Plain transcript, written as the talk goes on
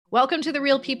Welcome to the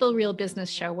Real People, Real Business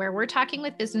show, where we're talking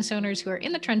with business owners who are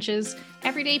in the trenches,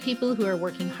 everyday people who are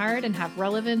working hard and have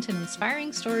relevant and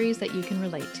inspiring stories that you can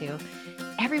relate to.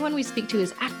 Everyone we speak to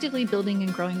is actively building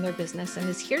and growing their business and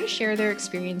is here to share their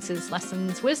experiences,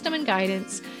 lessons, wisdom, and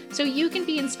guidance so you can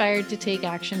be inspired to take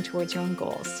action towards your own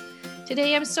goals.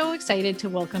 Today, I'm so excited to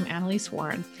welcome Annalise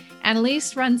Warren.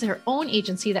 Annalise runs her own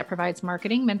agency that provides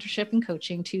marketing, mentorship, and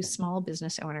coaching to small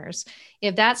business owners.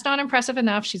 If that's not impressive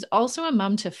enough, she's also a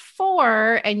mom to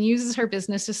 4 and uses her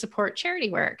business to support charity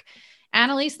work.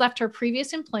 Annalise left her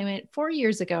previous employment 4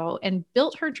 years ago and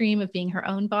built her dream of being her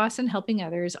own boss and helping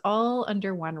others all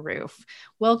under one roof.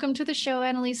 Welcome to the show,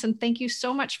 Annalise, and thank you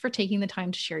so much for taking the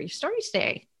time to share your story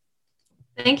today.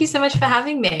 Thank you so much for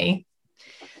having me.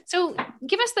 So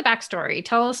give us the backstory.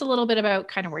 Tell us a little bit about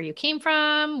kind of where you came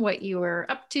from, what you were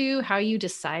up to, how you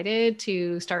decided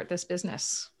to start this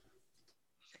business.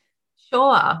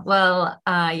 Sure. Well,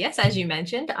 yes, as you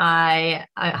mentioned, I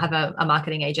have a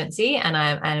marketing agency and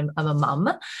I'm a mum.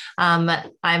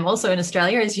 I'm also in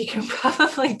Australia, as you can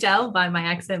probably tell by my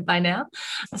accent by now.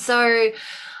 So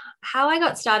how I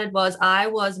got started was I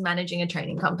was managing a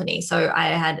training company. So I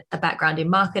had a background in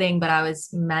marketing, but I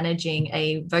was managing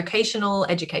a vocational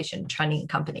education training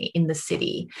company in the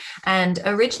city. And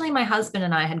originally my husband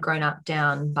and I had grown up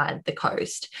down by the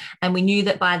coast. And we knew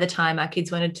that by the time our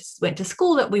kids went to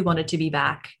school that we wanted to be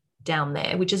back down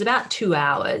there, which is about 2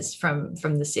 hours from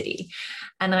the city.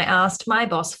 And I asked my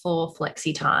boss for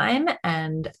flexi time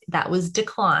and that was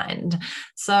declined.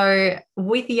 So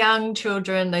with young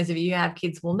children, those of you who have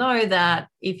kids will know that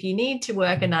if you need to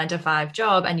work a 9-to-5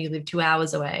 job and you live 2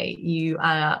 hours away,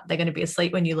 they're going to be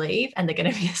asleep when you leave and they're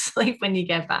going to be asleep when you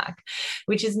get back,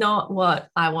 which is not what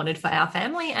I wanted for our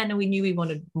family. And we knew we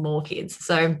wanted more kids.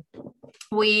 So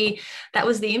that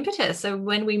was the impetus. So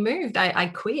when we moved, I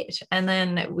quit, and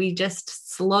then we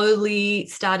just slowly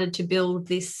started to build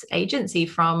this agency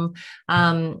from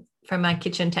my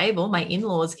kitchen table, my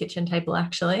in-laws' kitchen table,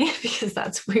 actually, because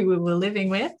that's who we were living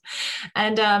with.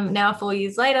 And now 4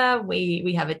 years later,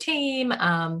 we have a team.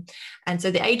 And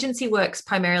so the agency works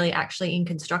primarily actually in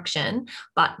construction,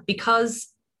 but because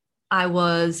I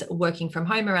was working from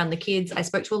home around the kids, I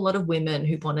spoke to a lot of women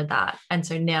who wanted that. And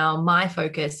so now my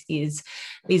focus is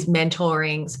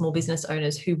mentoring small business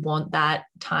owners who want that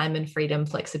time and freedom,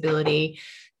 flexibility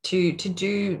to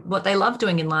do what they love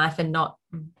doing in life and not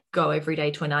go every day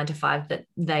to a 9-to-5 that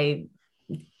they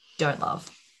don't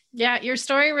love. Yeah, your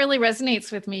story really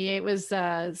resonates with me. It was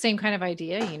the same kind of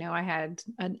idea. I had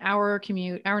an hour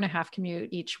and a half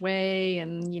commute each way.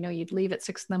 And, you'd leave at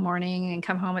 6 in the morning and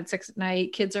come home at 6 at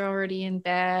night. Kids are already in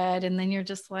bed. And then you're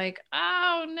just like,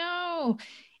 oh no.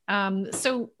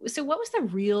 So what was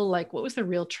the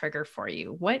real trigger for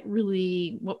you? What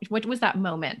was that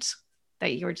moment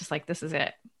that you were just like, this is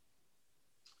it?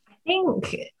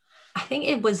 I think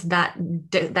it was that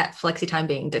flexi time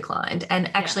being declined. And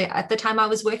actually At the time I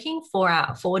was working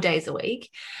 4 days a week.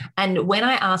 And when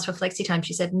I asked for flexi time,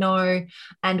 she said, no,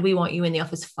 and we want you in the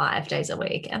office 5 days a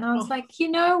week. And I was like,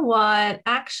 you know what?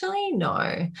 Actually,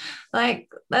 no,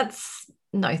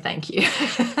 no, thank you.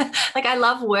 Like I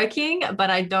love working, but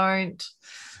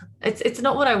it's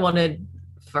not what I wanted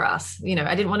for us.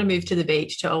 I didn't want to move to the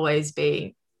beach to always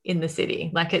be in the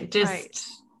city. Like it just, right.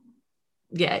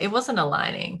 Yeah, it wasn't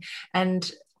aligning.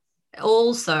 And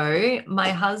also my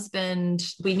husband,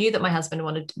 we knew that my husband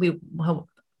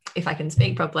if I can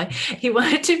speak properly, he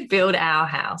wanted to build our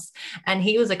house, and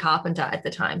he was a carpenter at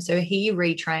the time. So he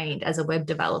retrained as a web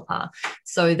developer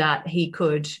so that he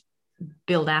could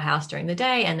build our house during the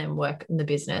day and then work in the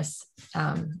business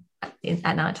at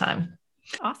nighttime.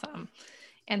 Awesome.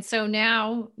 And so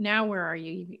now where are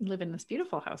you? You live in this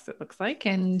beautiful house, it looks like,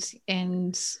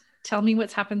 and tell me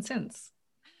what's happened since.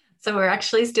 So we're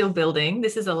actually still building.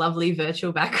 This is a lovely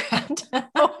virtual background.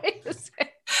 Oh, is it?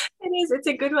 It is. It's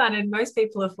a good one, and most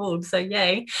people are fooled. So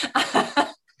yay! I'd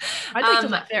like to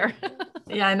live there.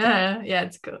 Yeah, I know. Yeah,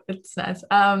 it's good. It's nice.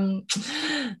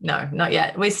 No, not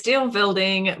yet. We're still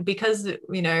building because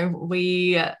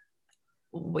we are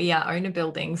own a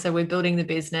building. So we're building the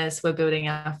business. We're building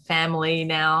our family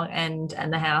now, and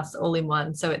the house all in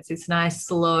one. So it's this nice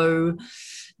slow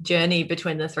journey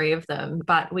between the three of them.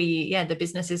 But the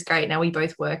business is great. Now we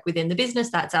both work within the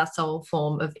business. That's our sole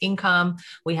form of income.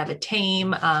 We have a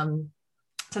team.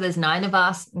 So there's 9 of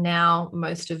us now,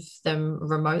 most of them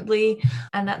remotely.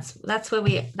 And that's where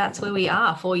we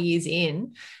are 4 years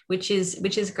in, which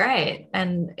is great.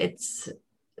 And it's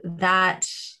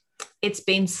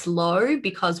been slow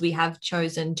because we have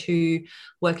chosen to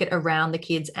work it around the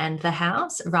kids and the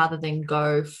house rather than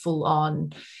go full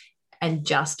on and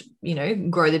just,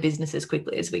 grow the business as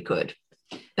quickly as we could.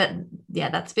 But yeah,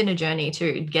 that's been a journey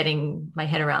too, getting my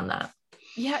head around that.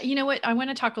 Yeah. You know what? I want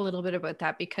to talk a little bit about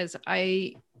that because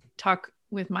I talk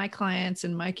with my clients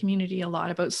and my community a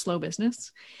lot about slow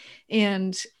business.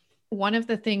 And one of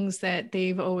the things that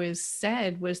they've always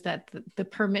said was that the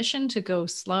permission to go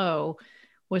slow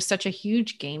was such a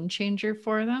huge game changer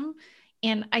for them.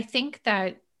 And I think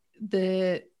that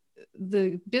the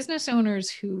business owners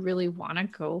who really want to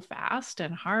go fast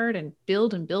and hard and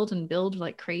build and build and build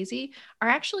like crazy are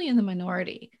actually in the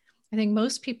minority. I think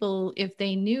most people, if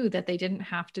they knew that they didn't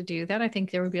have to do that, I think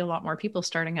there would be a lot more people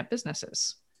starting up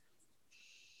businesses.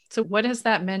 So what has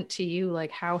that meant to you?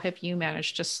 Like, how have you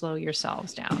managed to slow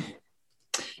yourselves down?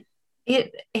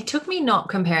 It took me not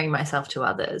comparing myself to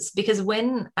others, because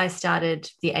when I started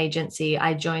the agency,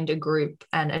 I joined a group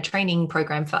and a training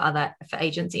program for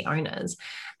agency owners.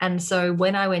 And so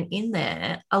when I went in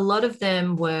there, a lot of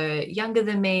them were younger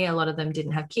than me. A lot of them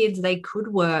didn't have kids. They could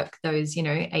work those,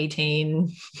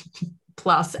 18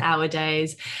 plus hour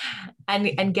days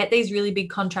and get these really big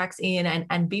contracts in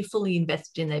and be fully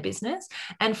invested in their business.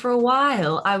 And for a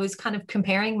while, I was kind of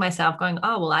comparing myself going,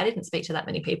 oh, well, I didn't speak to that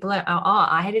many people.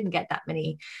 I didn't get that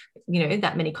many,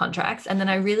 that many contracts. And then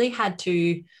I really had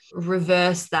to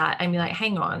reverse that and be like,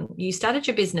 hang on, you started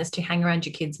your business to hang around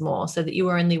your kids more so that you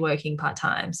were only working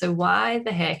part-time. So why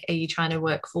the heck are you trying to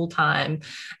work full-time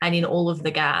and in all of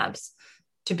the gaps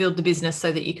to build the business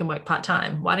so that you can work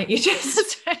part-time? Why don't you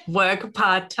just work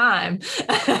part-time?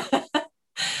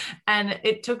 And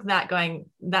it took that going,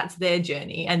 that's their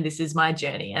journey and this is my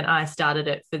journey. And I started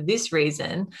it for this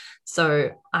reason. So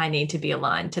I need to be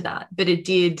aligned to that. But it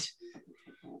did,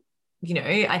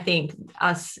 I think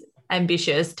us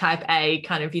ambitious type A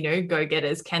kind of,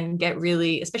 go-getters can get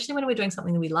really, especially when we're doing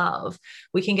something that we love,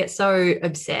 we can get so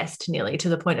obsessed nearly to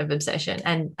the point of obsession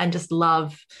and just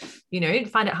love,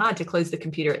 find it hard to close the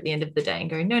computer at the end of the day and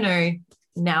go, no,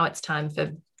 now it's time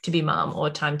to be mom or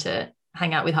time to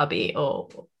hang out with hubby or,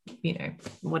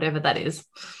 whatever that is.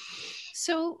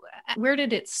 So where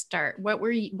did it start? What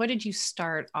did you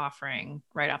start offering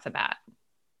right off the bat?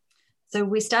 So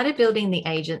we started building the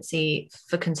agency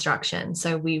for construction.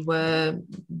 So we were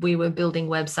building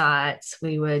websites,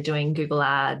 we were doing Google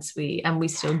ads, we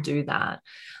still do that.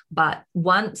 But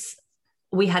once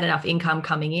we had enough income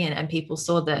coming in and people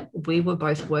saw that we were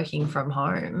both working from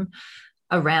home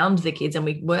around the kids and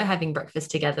we were having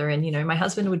breakfast together, and my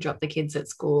husband would drop the kids at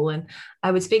school and I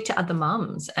would speak to other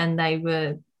mums, and they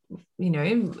were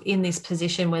in this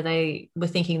position where they were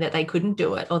thinking that they couldn't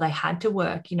do it or they had to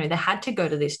work, they had to go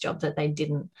to this job that they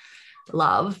didn't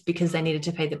love because they needed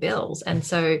to pay the bills. And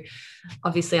so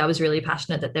obviously I was really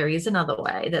passionate that there is another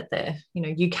way, that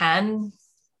you can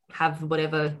have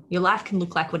whatever your life can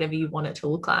look like, whatever you want it to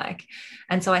look like.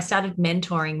 And so I started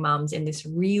mentoring mums in this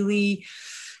really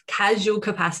casual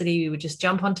capacity. We would just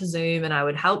jump onto Zoom and I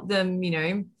would help them,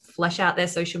 flesh out their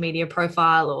social media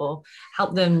profile or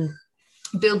help them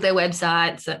build their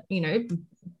websites,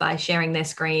 by sharing their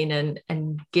screen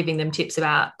and giving them tips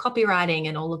about copywriting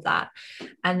and all of that.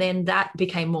 And then that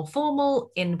became more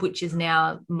formal, which is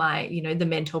now my, the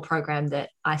mentor program that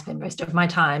I spend most of my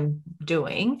time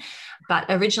doing. But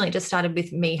originally it just started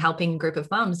with me helping a group of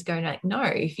mums going like, no,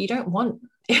 if you don't want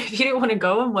to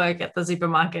go and work at the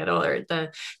supermarket or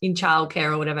in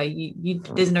childcare or whatever,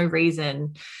 there's no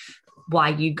reason why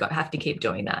you have to keep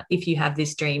doing that. If you have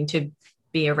this dream to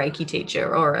be a Reiki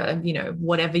teacher or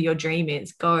whatever your dream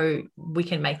is, we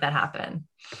can make that happen.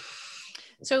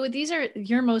 So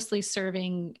you're mostly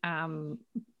serving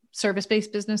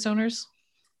service-based business owners?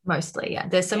 Mostly, yeah.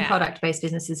 There's some product-based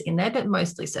businesses in there, but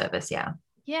mostly service, yeah.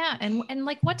 Yeah. And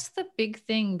like, what's the big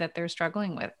thing that they're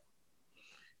struggling with?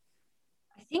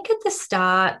 I think at the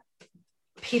start,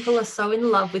 people are so in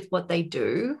love with what they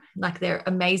do. Like they're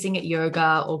amazing at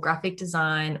yoga or graphic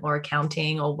design or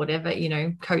accounting or whatever,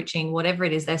 coaching, whatever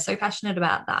it is. They're so passionate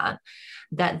about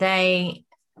that they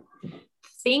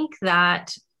think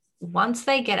that once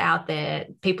they get out there,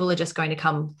 people are just going to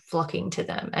come flocking to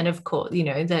them. And of course,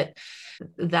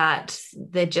 that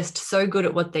they're just so good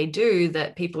at what they do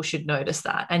that people should notice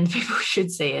that and people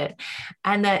should see it.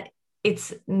 And that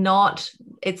it's not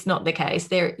the case.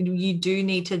 You do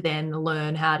need to then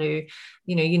learn how to,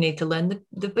 you need to learn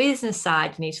the business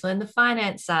side, you need to learn the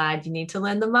finance side, you need to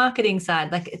learn the marketing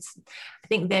side. I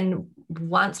think then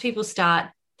once people start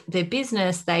their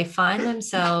business, they find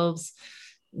themselves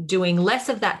doing less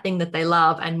of that thing that they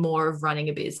love and more of running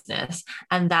a business.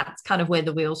 And that's kind of where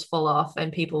the wheels fall off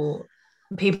and people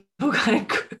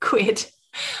kind of quit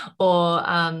or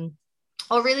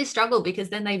really struggle, because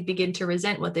then they begin to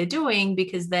resent what they're doing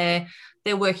because they're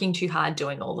working too hard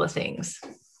doing all the things.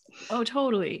 Oh,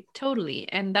 totally.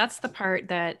 And that's the part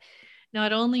that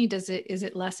not only is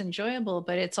it less enjoyable,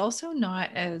 but it's also not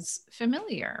as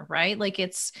familiar, right? Like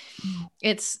it's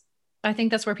I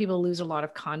think that's where people lose a lot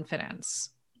of confidence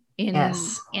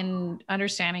Yes. in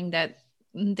understanding that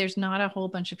there's not a whole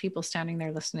bunch of people standing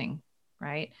there listening,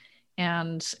 right?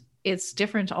 And it's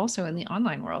different also in the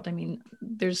online world. I mean,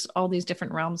 there's all these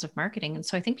different realms of marketing. And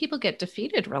so I think people get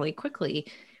defeated really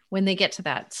quickly when they get to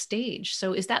that stage.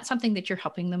 So is that something that you're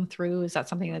helping them through? Is that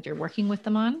something that you're working with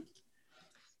them on?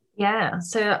 Yeah.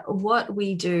 So what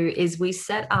we do is we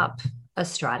set up a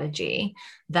strategy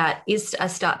that is a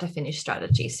start to finish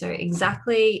strategy. So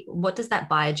exactly what does that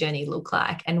buyer journey look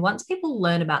like? And once people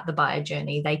learn about the buyer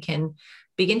journey, they can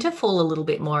begin to fall a little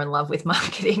bit more in love with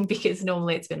marketing, because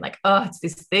normally it's been like, oh, it's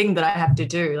this thing that I have to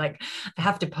do. Like I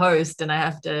have to post and I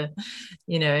have to,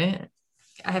 you know,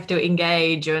 I have to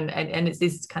engage, and it's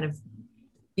this kind of,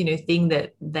 you know, thing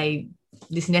that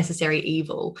this necessary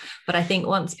evil. But I think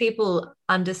once people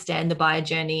understand the buyer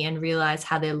journey and realize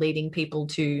how they're leading people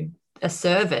to a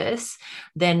service,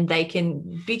 then they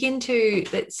can begin to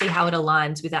see how it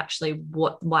aligns with actually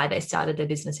why they started their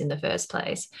business in the first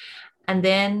place. And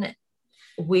then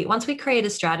once we create a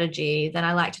strategy, then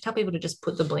I like to tell people to just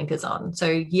put the blinkers on. So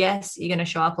yes, you're going to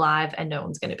show up live and no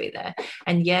one's going to be there.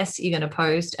 And yes, you're going to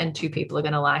post and 2 people are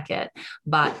going to like it.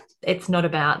 But it's not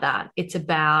about that. It's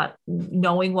about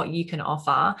knowing what you can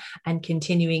offer and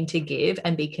continuing to give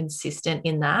and be consistent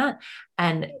in that,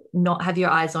 and not have your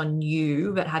eyes on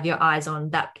you, but have your eyes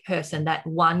on that person, that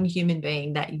one human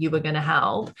being that you are going to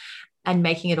help, and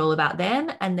making it all about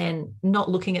them, and then not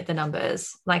looking at the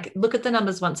numbers. Like look at the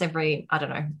numbers once every, I don't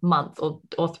know, month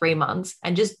or 3 months,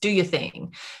 and just do your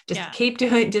thing. Keep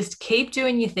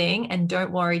doing your thing, and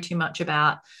don't worry too much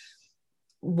about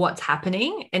what's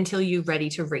happening until you're ready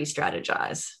to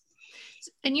re-strategize.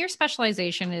 And your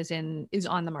specialization is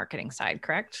on the marketing side,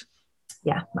 correct?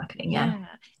 Yeah, marketing. Yeah.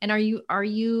 And are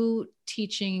you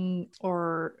teaching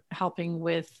or helping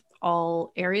with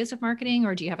all areas of marketing,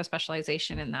 or do you have a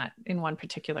specialization in one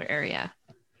particular area?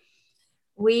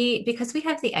 Because we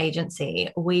have the agency,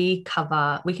 we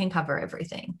can cover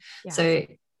everything. Yeah. So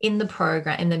in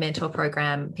the mentor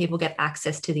program, people get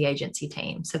access to the agency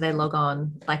team. So they log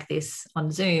on like this on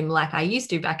Zoom, like I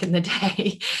used to back in the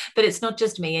day, but it's not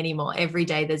just me anymore. Every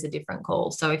day there's a different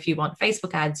call. So if you want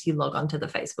Facebook ads, you log on to the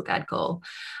Facebook ad call.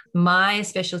 My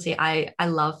specialty, I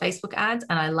love Facebook ads,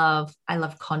 and I love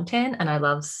content, and I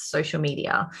love social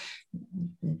media,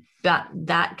 but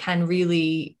that can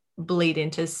really bleed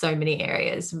into so many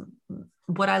areas.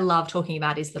 What I love talking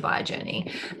about is the buyer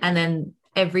journey, and then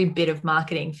every bit of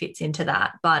marketing fits into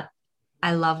that. But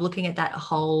I love looking at that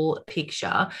whole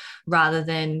picture rather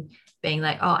than being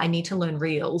like, oh, I need to learn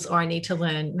reels, or I need to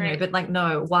learn, right. But like,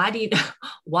 no, why do you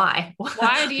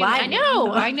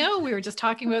I know we were just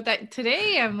talking about that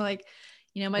today. I'm like,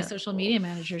 my social media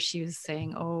manager, she was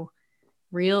saying, oh,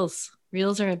 reels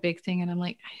are a big thing. And I'm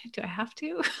like, do I have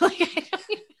to? Like,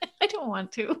 I don't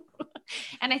want to.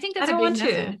 And I think that's a big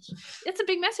message. It's a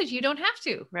big message. You don't have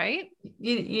to, right?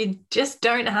 You just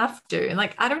don't have to. And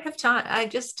like, I don't have time. I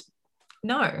just,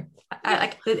 no,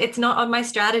 it's not on my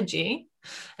strategy.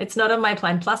 It's not on my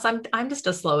plan. Plus I'm just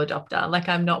a slow adopter. Like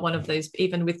I'm not one of those,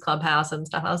 even with Clubhouse and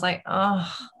stuff. I was like,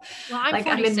 oh, well,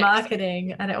 I'm in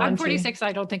marketing. I'm 46.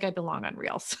 I don't think I belong on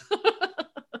Reels.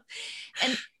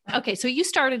 And okay, so you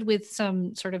started with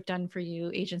some sort of done for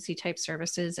you agency type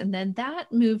services, and then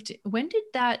that moved. When did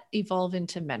that evolve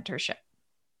into mentorship?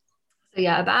 So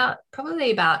yeah, probably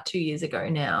about 2 years ago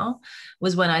now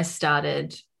was when I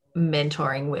started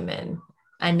mentoring women,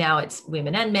 and now it's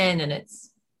women and men, and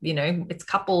it's, it's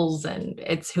couples, and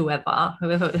it's whoever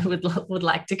would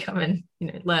like to come and,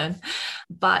 learn.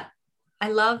 But I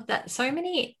love that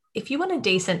if you want a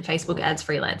decent Facebook ads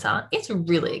freelancer, it's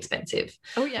really expensive.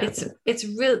 Oh yeah. It's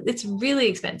really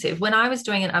expensive. When I was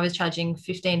doing it, I was charging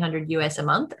 $1,500 US a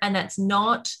month, and that's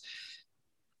not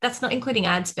including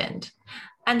ad spend.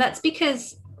 And that's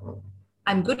because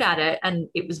I'm good at it and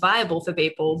it was viable for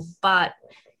people, but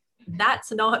that's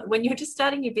not, when you're just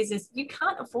starting your business, you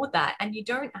can't afford that. And you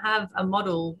don't have a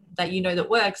model that that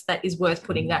works, that is worth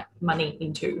putting that money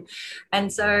into. And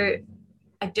so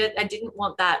I didn't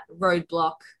want that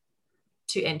roadblock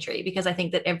to entry, because I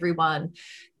think that everyone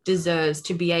deserves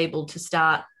to be able to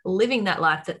start living that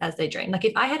life as they dream. Like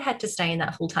if I had to stay in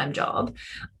that full-time job,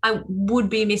 I would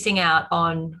be missing out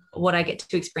on what I get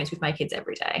to experience with my kids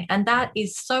every day. And that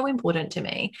is so important to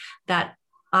me that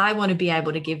I want to be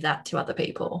able to give that to other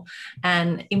people.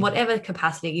 And in whatever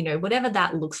capacity, whatever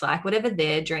that looks like, whatever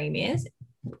their dream is,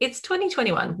 it's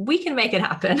 2021. We can make it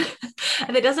happen.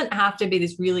 And it doesn't have to be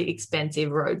this really expensive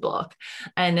roadblock.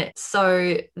 And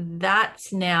so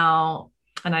that's now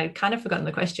and I kind of forgotten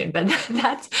the question, but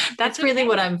that's really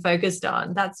what I'm focused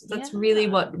on. That's really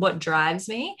what drives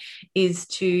me, is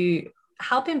to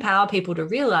help empower people to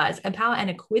realize, empower and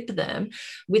equip them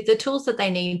with the tools that they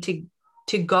need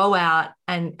to go out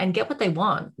and get what they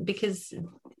want. Because,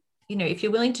 you know, if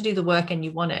you're willing to do the work and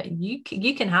you want it, you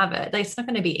can have it. It's not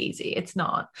going to be easy. It's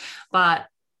not, but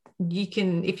you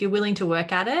can, if you're willing to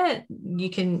work at it, you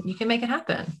can make it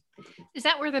happen. Is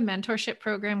that where the mentorship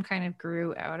program kind of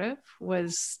grew out of,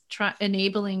 was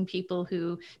enabling people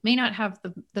who may not have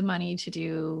the money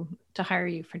to hire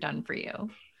you for done for you?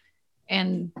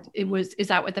 And is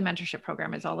that what the mentorship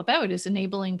program is all about, is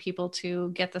enabling people to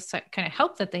get the kind of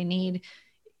help that they need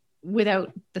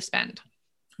without the spend?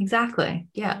 Exactly.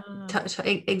 Yeah,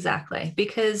 exactly.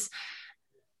 Because,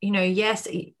 you know, yes,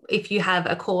 if you have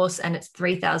a course and it's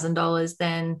 $3,000,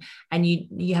 then, and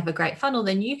you have a great funnel,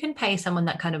 then you can pay someone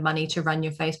that kind of money to run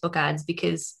your Facebook ads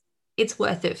because it's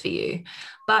worth it for you.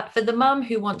 But for the mum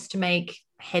who wants to make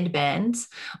headbands,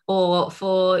 or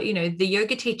for, you know, the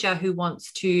yoga teacher who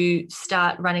wants to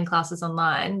start running classes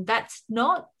online,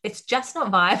 it's just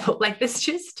not viable. Like there's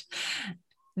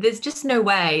just no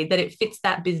way that it fits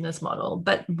that business model.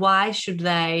 But why should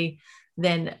they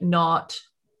then not,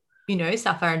 you know,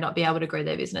 suffer and not be able to grow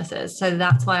their businesses? So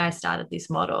that's why I started this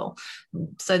model,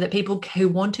 so that people who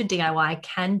want to DIY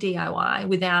can DIY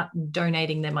without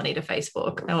donating their money to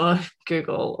Facebook or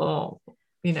Google, or,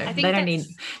 you know, they don't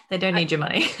need your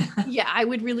money. Yeah, I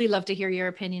would really love to hear your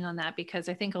opinion on that, because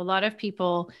I think a lot of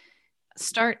people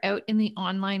start out in the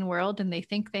online world and they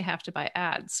think they have to buy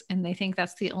ads, and they think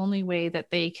that's the only way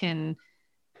that they can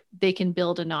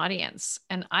build an audience.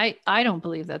 And I don't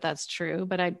believe that that's true,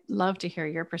 but I'd love to hear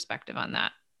your perspective on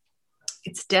that.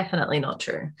 It's definitely not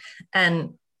true.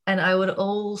 And I would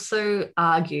also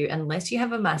argue, unless you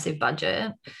have a massive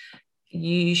budget,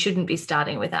 you shouldn't be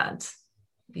starting with ads,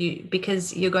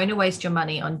 because you're going to waste your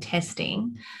money on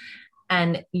testing,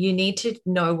 and you need to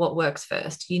know what works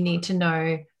first. You need to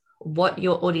know what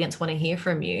your audience want to hear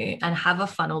from you, and have a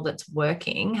funnel that's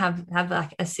working, have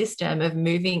like a system of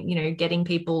moving, you know, getting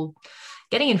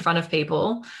in front of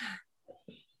people,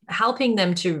 helping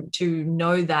them to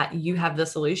know that you have the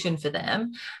solution for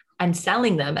them, and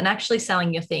selling them, and actually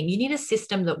selling your thing. You need a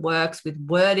system that works with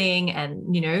wording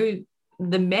and, you know,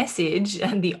 the message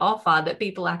and the offer that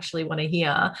people actually want to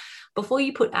hear before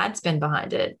you put ad spend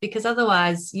behind it, because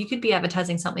otherwise you could be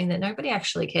advertising something that nobody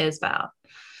actually cares about.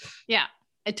 Yeah.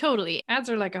 Totally. Ads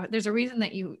are there's a reason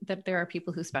that there are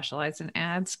people who specialize in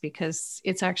ads, because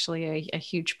it's actually a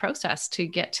huge process to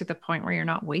get to the point where you're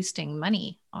not wasting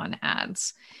money on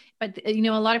ads. But, you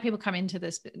know, a lot of people come into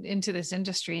this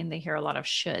industry and they hear a lot of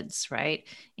shoulds, right?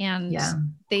 And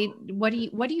what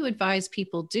do you advise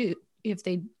people do if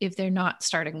they're not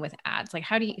starting with ads? Like,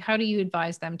 how do you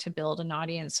advise them to build an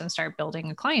audience and start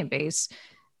building a client base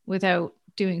without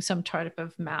doing some type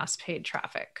of mass paid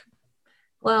traffic?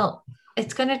 Well,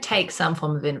 it's going to take some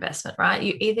form of investment, right?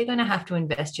 You're either going to have to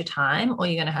invest your time, or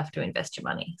you're going to have to invest your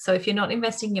money. So if you're not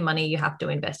investing your money, you have to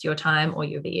invest your time, or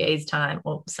your VA's time,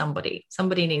 or somebody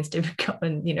needs to go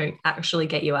and, you know, actually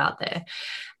get you out there.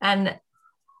 And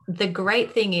the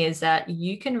great thing is that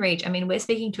you can reach, I mean, we're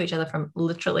speaking to each other from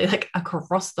literally like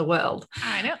across the world.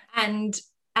 I know.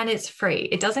 And it's free.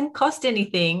 It doesn't cost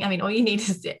anything. I mean, all you need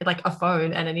is like a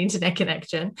phone and an internet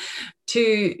connection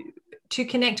to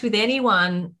connect with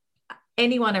anyone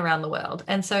around the world.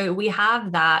 And so we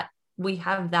have that,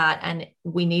 and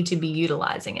we need to be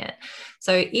utilizing it.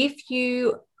 So if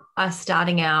you are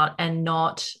starting out and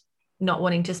not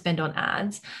wanting to spend on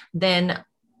ads, then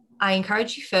I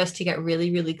encourage you first to get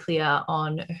really, really clear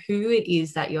on who it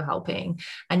is that you're helping.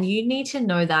 And you need to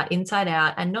know that inside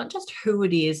out, and not just who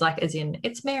it is, like as in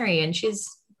it's Mary and she's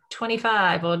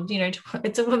 25, or, you know,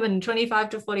 it's a woman 25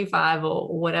 to 45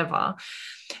 or whatever.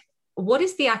 What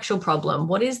is the actual problem?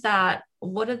 What is that?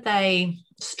 What are they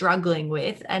struggling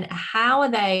with? And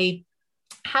what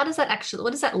does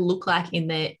that look like in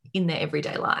their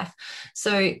everyday life?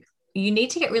 So you need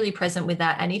to get really present with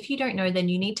that. And if you don't know, then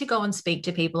you need to go and speak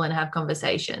to people and have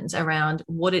conversations around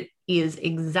what it is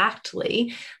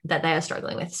exactly that they are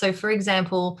struggling with. So for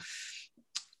example,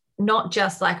 not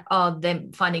just like, oh, they're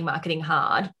finding marketing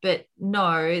hard, but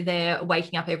no, they're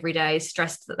waking up every day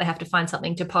stressed that they have to find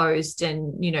something to post,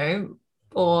 and, you know,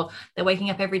 or they're waking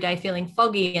up every day feeling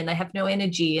foggy and they have no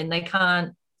energy and they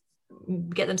can't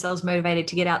get themselves motivated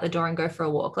to get out the door and go for a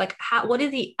walk. Like, what are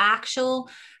the actual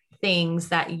things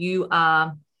that your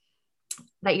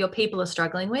people are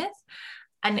struggling with,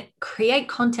 and create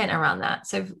content around that.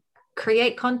 So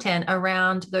create content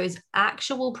around those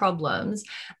actual problems,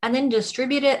 and then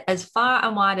distribute it as far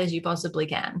and wide as you possibly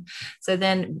can. So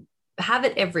then have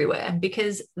it everywhere,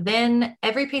 because then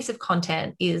every piece of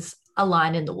content is a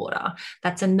line in the water.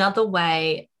 That's another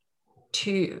way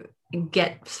to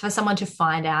get for someone to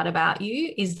find out about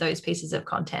you, is those pieces of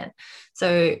content.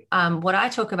 So what I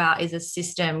talk about is a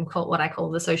system called what I call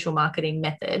the social marketing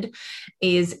method,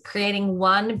 is creating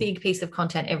one big piece of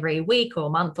content every week or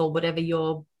month or whatever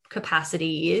your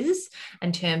capacity is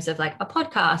in terms of like a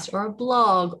podcast or a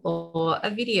blog or a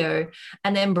video,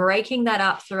 and then breaking that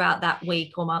up throughout that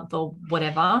week or month or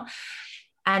whatever,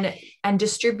 and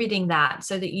distributing that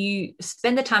so that you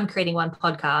spend the time creating one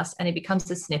podcast and it becomes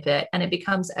a snippet and it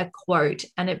becomes a quote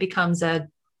and it becomes a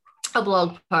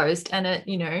blog post, and it,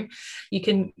 you know, you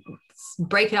can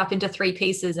break it up into 3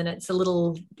 pieces and it's a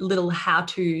little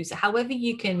how-tos, however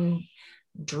you can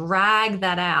drag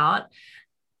that out.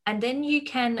 And then you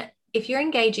can, if you're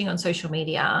engaging on social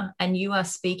media and you are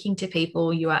speaking to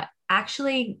people, you are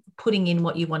actually putting in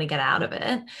what you want to get out of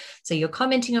it. So you're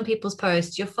commenting on people's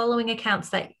posts, you're following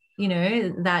accounts that, you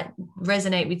know, that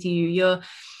resonate with you.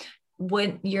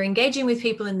 When you're engaging with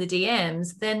people in the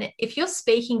DMs, then if you're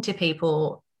speaking to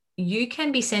people, you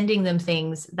can be sending them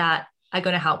things that are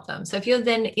going to help them. So if you're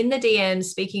then in the DMs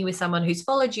speaking with someone who's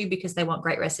followed you because they want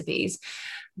great recipes,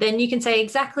 then you can say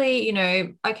exactly, you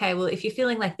know, okay, well, if you're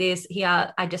feeling like this,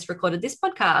 here, I just recorded this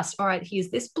podcast. All right, here's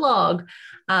this blog.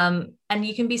 And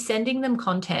you can be sending them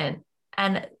content.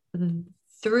 And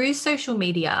through social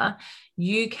media,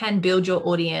 you can build your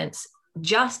audience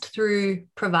just through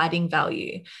providing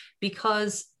value.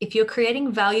 Because if you're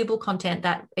creating valuable content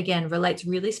that, again, relates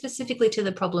really specifically to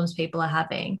the problems people are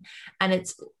having, and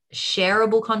it's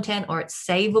shareable content, or it's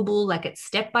savable, like it's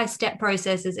step-by-step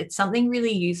processes, it's something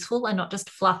really useful and not just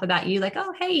fluff about you, like,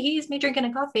 oh, hey, here's me drinking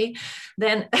a coffee,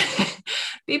 then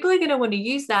people are going to want to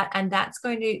use that, and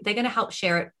they're going to help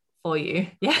share it for you.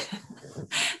 Yeah.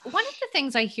 One of the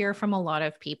things I hear from a lot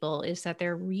of people is that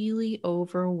they're really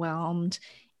overwhelmed,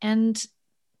 and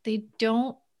they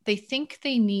think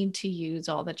they need to use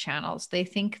all the channels. They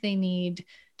think they need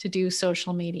to do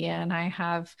social media. And I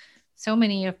have so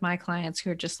many of my clients who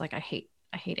are just like, I hate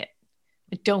it.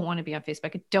 I don't want to be on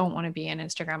Facebook. I don't want to be on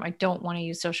Instagram. I don't want to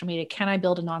use social media. Can I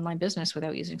build an online business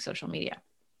without using social media?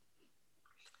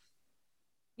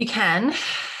 You can.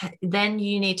 Then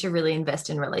you need to really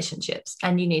invest in relationships,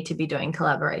 and you need to be doing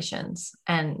collaborations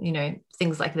and, you know,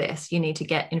 things like this. You need to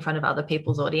get in front of other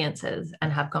people's audiences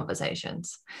and have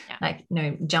conversations. Yeah. Like, you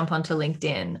know, jump onto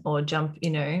LinkedIn or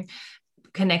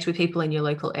connect with people in your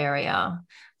local area.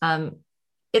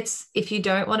 If you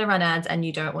don't want to run ads and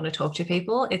you don't want to talk to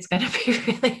people, it's going to be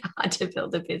really hard to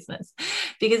build a business,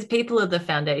 because people are the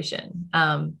foundation.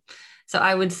 So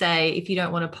I would say, if you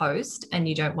don't want to post and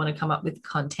you don't want to come up with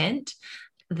content,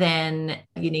 then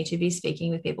you need to be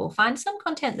speaking with people. Find some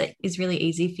content that is really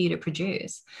easy for you to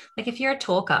produce. Like if you're a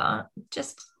talker,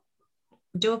 just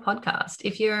do a podcast.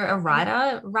 If you're a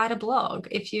writer, write a blog.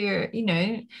 If you're,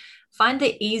 find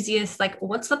the easiest, like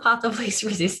what's the path of least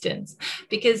resistance?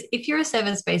 Because if you're a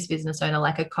service-based business owner,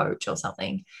 like a coach or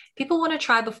something, people want to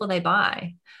try before they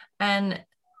buy. And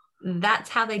that's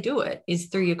how they do it, is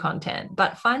through your content.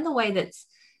 But find the way that's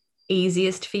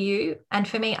easiest for you. And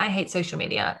for me, I hate social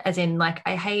media, as in like,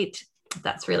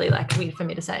 that's really like weird for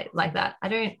me to say it like that. I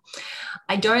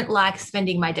don't like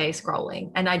spending my day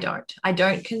scrolling, and I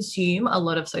don't consume a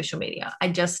lot of social media. I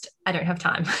don't have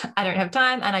time. I don't have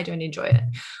time, and I don't enjoy it.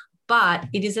 But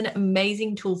it is an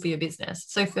amazing tool for your business.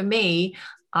 So for me,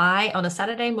 on a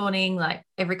Saturday morning, like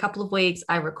every couple of weeks,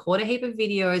 I record a heap of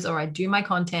videos, or I do my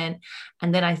content,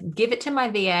 and then I give it to my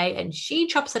VA and she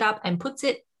chops it up and puts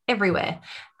it everywhere.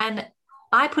 And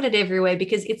I put it everywhere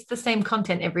because it's the same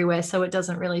content everywhere. So it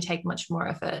doesn't really take much more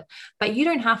effort, but you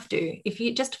don't have to. If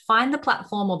you just find the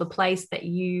platform or the place that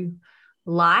you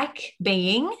like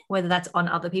being, whether that's on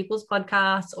other people's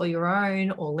podcasts or your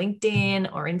own, or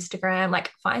LinkedIn or Instagram,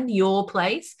 like find your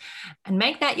place and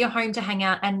make that your home to hang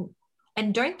out. And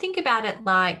don't think about it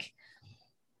like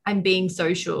I'm being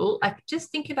social. Like just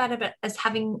think about it as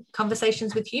having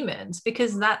conversations with humans,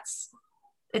 because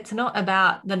it's not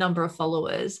about the number of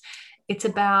followers. It's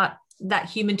about that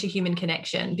human to human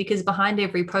connection, because behind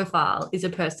every profile is a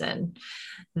person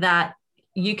that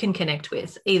you can connect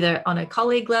with, either on a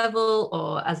colleague level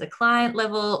or as a client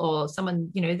level, or someone,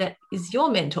 that is your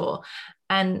mentor.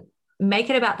 And make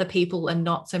it about the people and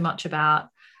not so much about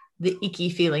the icky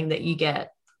feeling that you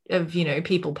get of,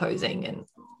 people posing and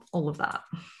all of that.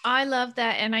 I love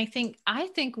that. And I think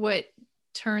what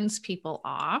turns people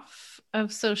off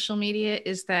of social media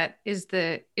is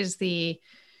the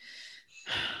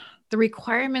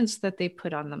requirements that they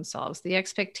put on themselves, the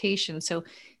expectations. So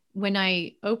when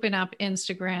I open up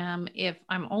Instagram, if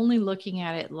I'm only looking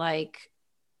at it like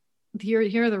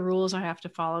here are the rules I have to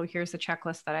follow. Here's the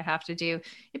checklist that I have to do.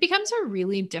 It becomes a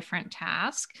really different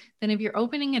task than if you're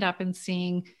opening it up and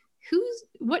seeing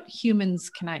what humans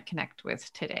can I connect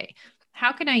with today?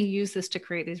 How can I use this to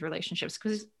create these relationships?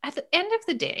 Because at the end of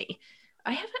the day,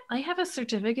 I have a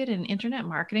certificate in internet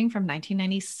marketing from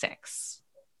 1996.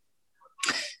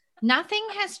 Nothing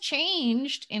has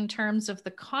changed in terms of the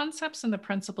concepts and the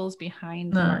principles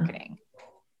behind marketing.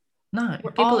 No,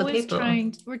 We're people are always people.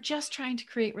 we're just trying to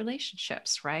create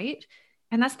relationships, right?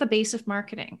 And that's the base of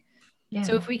marketing. Yeah.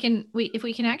 So if we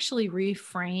can actually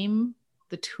reframe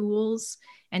the tools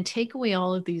and take away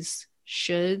all of these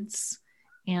shoulds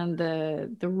and the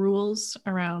rules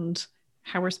around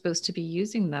how we're supposed to be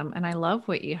using them. And I love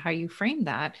how you frame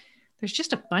that. There's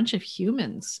just a bunch of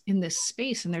humans in this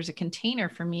space, and there's a container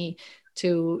for me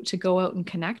to go out and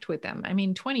connect with them. I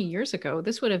mean, 20 years ago,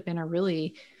 this would have been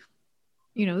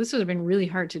this would have been really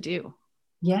hard to do.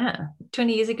 Yeah.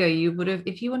 20 years ago, you would have,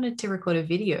 if you wanted to record a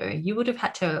video, you would have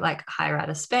had to like hire out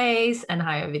a space and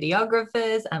hire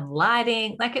videographers and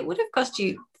lighting. Like it would have cost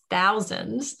you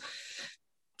thousands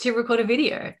to record a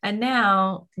video. And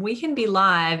now we can be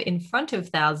live in front of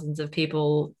thousands of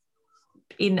people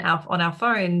on our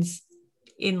phones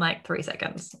in like 3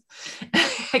 seconds.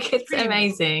 Like it's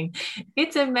amazing.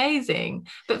 It's amazing.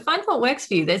 But find what works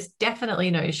for you. There's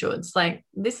definitely no shoulds. Like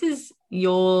this is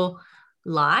your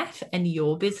life and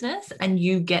your business, and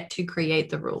you get to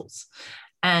create the rules.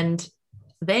 And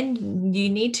then you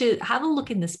need to have a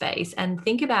look in the space and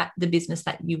think about the business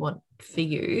that you want for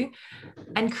you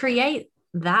and create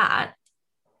that,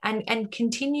 and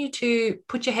continue to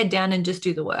put your head down and just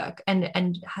do the work. And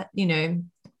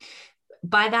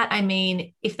by that I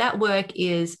mean, if that work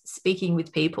is speaking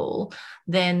with people,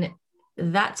 then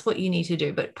that's what you need to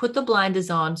do. But put the blinders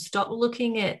on, stop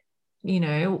looking at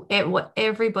what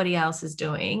everybody else is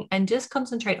doing, and just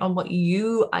concentrate on what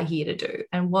you are here to do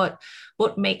and what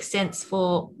makes sense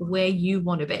for where you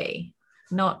want to be,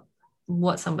 not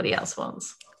what somebody else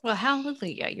wants. Well,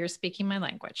 hallelujah, you're speaking my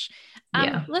language.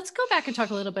 Yeah. Let's go back and talk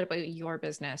a little bit about your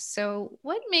business. So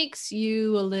what makes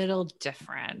you a little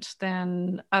different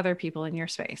than other people in your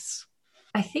space?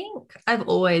 I think I've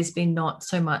always been not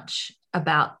so much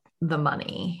about the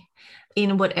money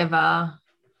in whatever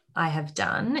I have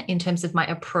done in terms of my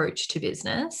approach to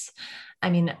business.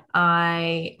 I mean,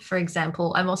 for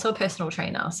example, I'm also a personal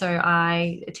trainer. So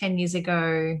 10 years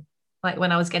ago, like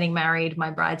when I was getting married, my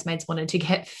bridesmaids wanted to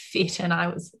get fit and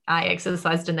I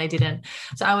exercised and they didn't.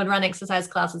 So I would run exercise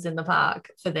classes in the park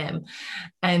for them.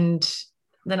 And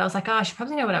then I was like, oh, I should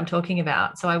probably know what I'm talking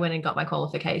about. So I went and got my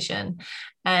qualification.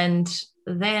 And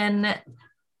then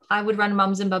I would run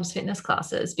mums and bubs fitness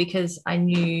classes because I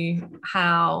knew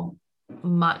how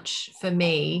much for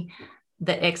me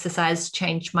that exercise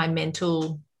changed my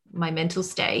mental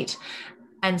state.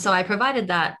 And so I provided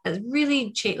that as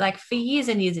really cheap, like for years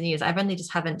and years and years. I've only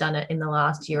just haven't done it in the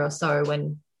last year or so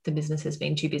when the business has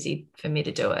been too busy for me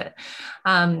to do it.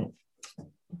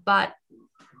 But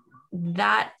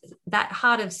that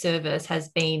heart of service has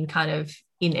been kind of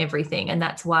in everything. And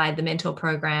that's why the mentor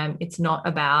program, it's not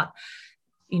about,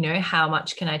 how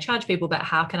much can I charge people, but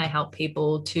how can I help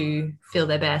people to feel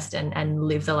their best and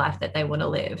live the life that they want to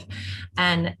live.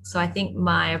 And so I think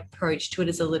my approach to it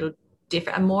is a little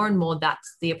different, and more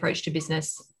that's the approach to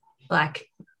business,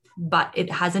 but it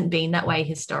hasn't been that way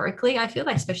historically. I feel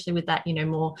like, especially with that,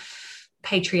 more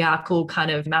patriarchal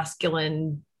kind of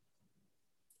masculine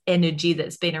energy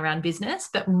that's been around business,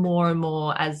 but more and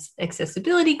more as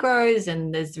accessibility grows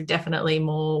and there's definitely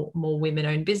more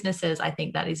women-owned businesses, I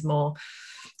think that is more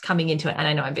coming into it. And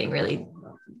I know I'm being really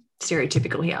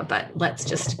stereotypical here, but let's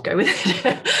just go with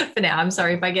it for now. I'm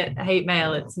sorry if I get hate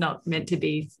mail. It's not meant to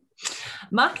be.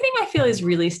 Marketing, I feel, is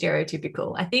really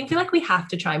stereotypical. I feel like we have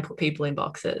to try and put people in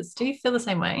boxes. Do you feel the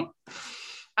same way?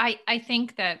 I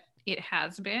think that it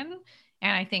has been.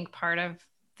 And I think part of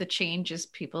the change is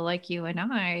people like you and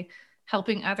I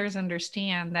helping others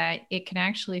understand that it can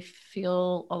actually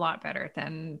feel a lot better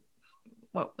than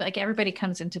like everybody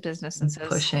comes into business and says,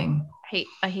 pushing.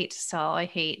 I hate to sell. I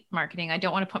hate marketing. I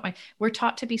don't want to we're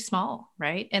taught to be small,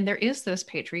 right? And there is this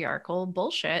patriarchal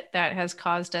bullshit that has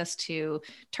caused us to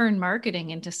turn marketing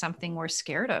into something we're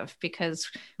scared of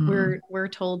because we're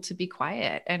told to be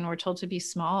quiet and we're told to be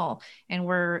small. And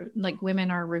we're like,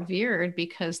 women are revered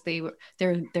because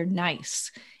they're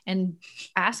nice, and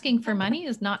asking for money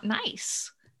is not nice,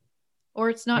 or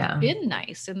it's not been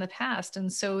nice in the past.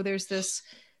 And so there's this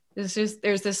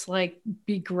like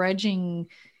begrudging,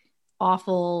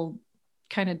 awful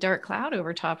kind of dark cloud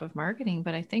over top of marketing.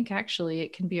 But I think actually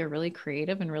it can be a really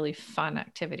creative and really fun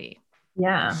activity.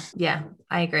 Yeah,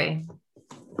 I agree.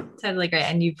 Totally agree.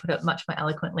 And you put it much more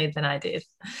eloquently than I did.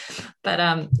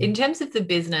 But in terms of the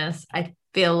business, I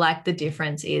feel like the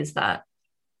difference is that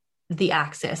the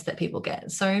access that people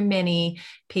get. So many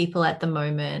people at the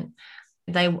moment,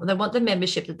 they want the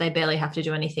membership that they barely have to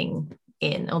do anything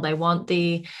in, or they want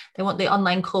the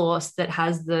online course that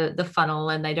has the funnel,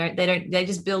 and they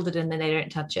just build it and then they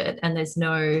don't touch it. And there's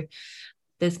no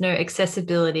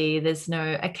accessibility, there's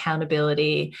no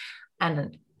accountability.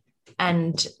 And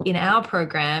in our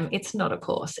program, it's not a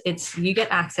course. It's you get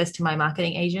access to my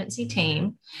marketing agency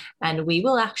team, and we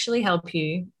will actually help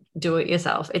you do it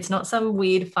yourself. It's not some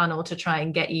weird funnel to try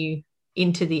and get you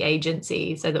into the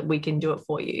agency so that we can do it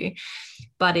for you.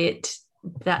 But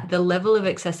that the level of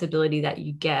accessibility that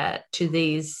you get to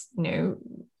these,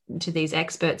 to these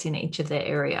experts in each of their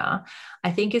area,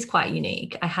 I think is quite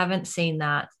unique. I haven't seen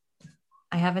that.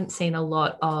 I haven't seen a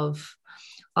lot of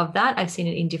that. I've seen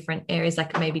it in different areas,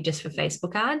 like maybe just for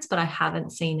Facebook ads, but I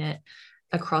haven't seen it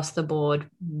across the board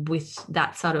with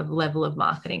that sort of level of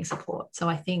marketing support. So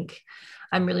I think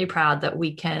I'm really proud that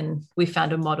we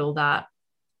found a model that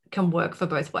can work for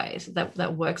both ways,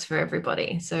 that works for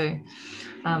everybody. So,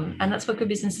 and that's what good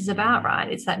business is about,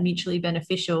 right? It's that mutually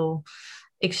beneficial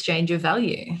exchange of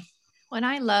value. When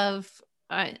I love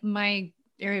my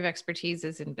area of expertise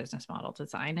is in business model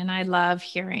design. And I love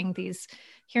hearing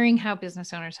how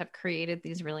business owners have created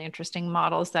these really interesting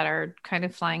models that are kind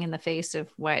of flying in the face of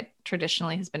what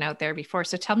traditionally has been out there before.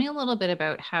 So tell me a little bit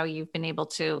about how you've been able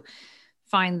to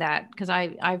find that, because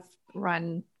I've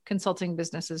run consulting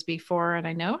businesses before, and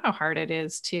I know how hard it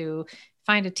is to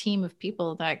find a team of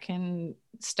people that can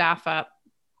staff up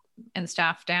and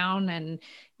staff down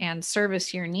and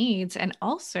service your needs, and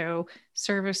also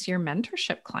service your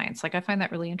mentorship clients. Like, I find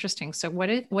that really interesting. So what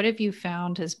have you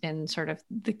found has been sort of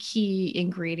the key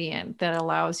ingredient that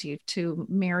allows you to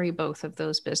marry both of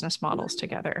those business models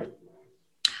together?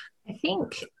 I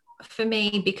think for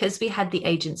me, because we had the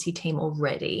agency team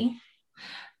already,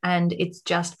 and it's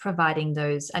just providing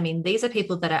those. I mean, these are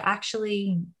people that are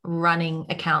actually running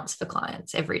accounts for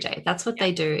clients every day. That's what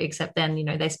they do, except then,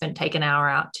 they take an hour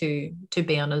out to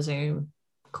be on a Zoom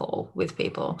call with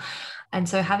people. And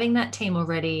so having that team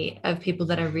already of people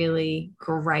that are really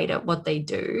great at what they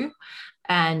do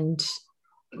and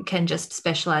can just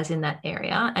specialize in that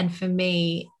area. And for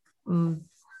me,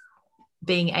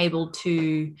 being able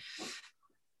to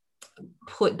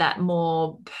put that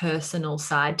more personal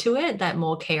side to it, that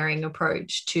more caring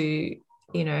approach to,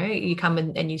 you come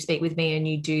and you speak with me and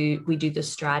we do the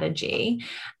strategy,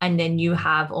 and then you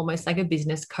have almost like a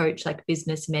business coach, like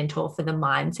business mentor for the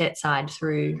mindset side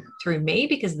through me,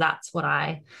 because that's what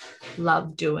I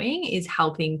love doing, is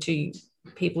helping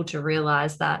people to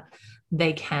realize that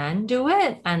they can do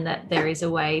it, and that there is a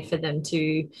way for them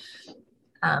to,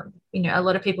 a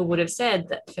lot of people would have said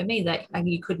that for me that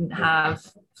you couldn't have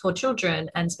 4 children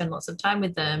and spend lots of time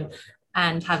with them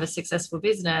and have a successful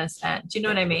business, and do you know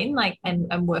what I mean? Like,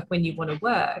 and work when you want to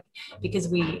work, because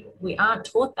we aren't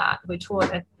taught that. We're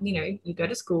taught that, you go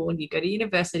to school, you go to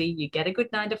university, you get a good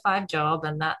 9-to-5 job,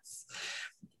 and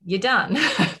you're done.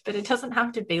 But it doesn't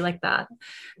have to be like that.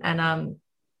 And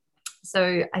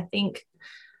so I think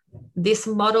this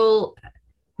model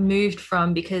moved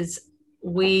from, because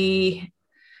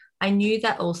I knew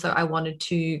that also I wanted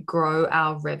to grow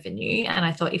our revenue. And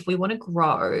I thought, if we want to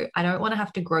grow, I don't want to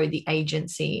have to grow the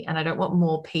agency, and I don't want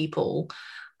more people.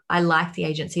 I like the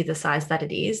agency the size that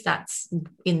it is. That's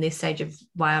in this stage of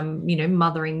why I'm,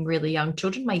 mothering really young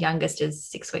children. My youngest is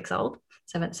 6 weeks old,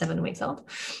 seven weeks old.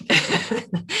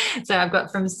 So I've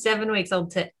got from 7 weeks old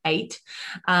to 8.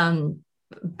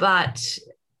 But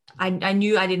I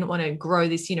knew I didn't want to grow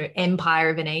this, empire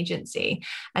of an agency.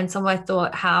 And so I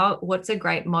thought, what's a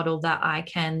great model that I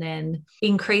can then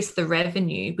increase the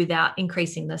revenue without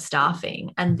increasing the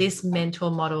staffing? And this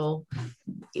mentor model,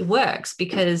 it works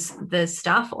because the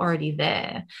staff are already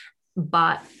there.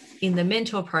 But in the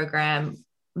mentor program,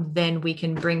 then we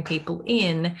can bring people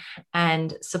in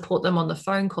and support them on the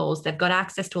phone calls. They've got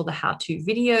access to all the how-to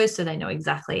videos, so they know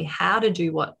exactly how to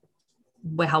do what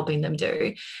we're helping them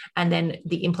do. And then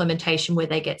the implementation, where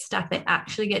they get stuck, they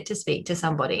actually get to speak to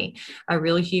somebody, a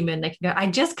real human. They can go, I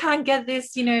just can't get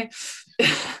this, the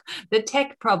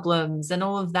tech problems and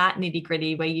all of that nitty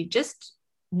gritty, where you just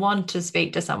want to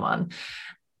speak to someone.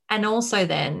 And also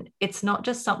then it's not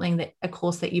just something a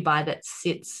course that you buy that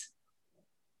sits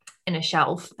in a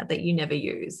shelf that you never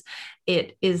use.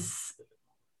 You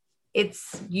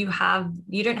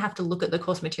don't have to look at the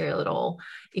course material at all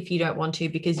if you don't want to,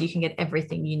 because you can get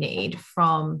everything you need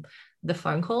from the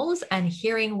phone calls and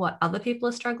hearing what other people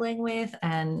are struggling with.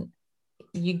 And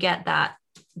you get that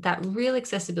that real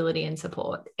accessibility and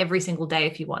support every single day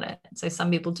if you want it. So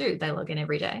some people do, they log in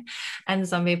every day, and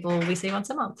some people we see once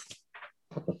a month.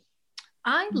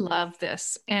 I love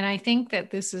this. And I think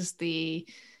that this is the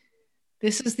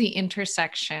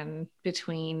intersection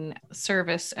between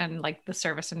service and like the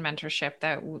service and mentorship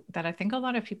that I think a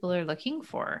lot of people are looking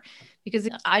for, because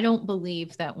I don't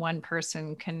believe that one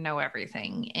person can know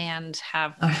everything and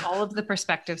have all of the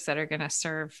perspectives that are going to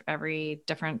serve every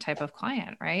different type of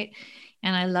client, right?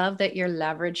 And I love that you're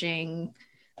leveraging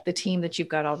the team that you've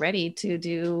got already to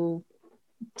do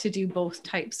both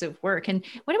types of work. And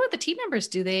what about the team members?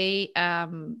 Do they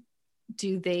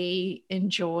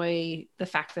enjoy the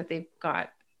fact that they've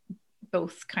got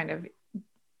both kind of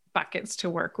buckets to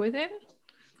work within?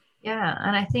 Yeah.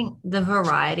 And I think the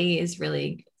variety is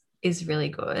really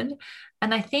good.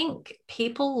 And I think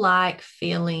people like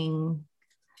feeling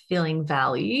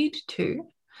valued too.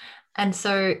 And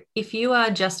so if you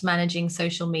are just managing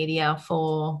social media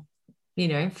for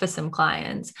some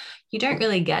clients, you don't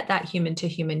really get that human to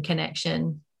human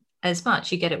connection as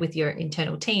much. You get it with your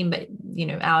internal team, but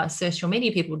our social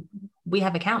media people, we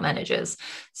have account managers.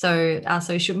 So our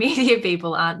social media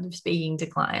people aren't speaking to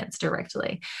clients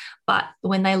directly. But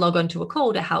when they log onto a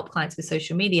call to help clients with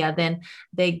social media, then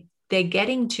they're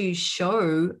getting to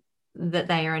show that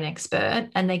they are an expert,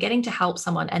 and they're getting to help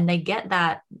someone, and they get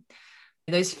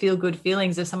those feel good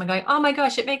feelings of someone going, oh my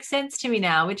gosh, it makes sense to me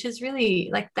now, which is really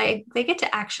like they get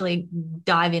to actually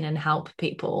dive in and help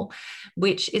people,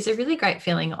 which is a really great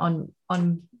feeling on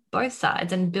both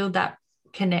sides, and build that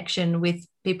connection with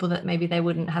people that maybe they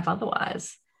wouldn't have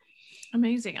otherwise.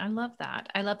 Amazing. I love that.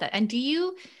 And do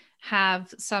you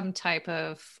have some type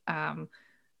of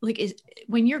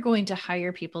when you're going to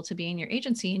hire people to be in your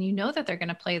agency and you know that they're going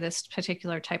to play this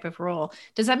particular type of role,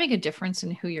 does that make a difference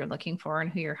in who you're looking for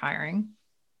and who you're hiring?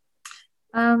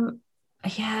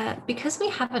 Yeah, because we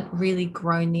haven't really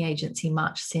grown the agency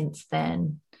much since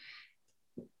then.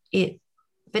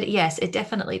 But yes, it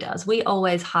definitely does. We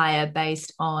always hire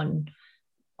based on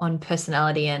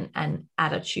personality and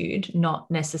attitude, not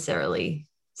necessarily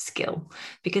skill,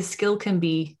 because skill can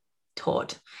be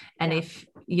taught. And if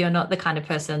you're not the kind of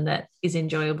person that is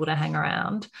enjoyable to hang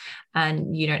around,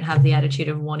 and you don't have the attitude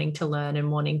of wanting to learn and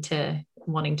wanting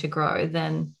to grow,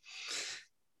 then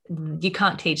you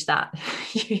can't teach that.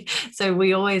 So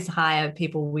we always hire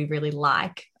people we really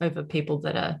like over people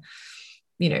that are,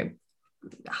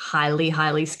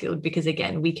 highly skilled, because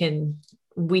again, we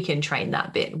can train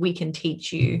that bit. We can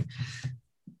teach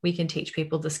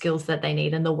people the skills that they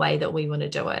need and the way that we want to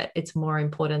do it. It's more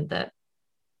important that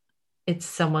it's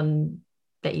someone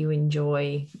that you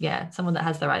enjoy. Yeah. Someone that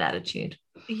has the right attitude.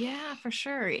 Yeah, for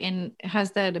sure. And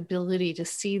has that ability to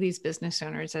see these business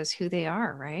owners as who they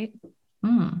are, right?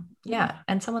 Yeah.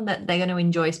 And someone that they're going to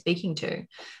enjoy speaking to.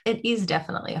 It is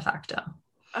definitely a factor.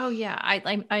 Oh yeah. I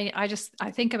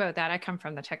think about that. I come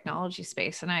from the technology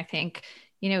space, and I think,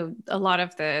 a lot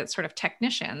of the sort of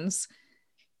technicians,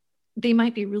 they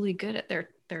might be really good at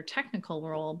their technical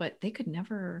role, but they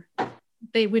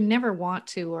would never want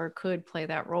to or could play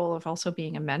that role of also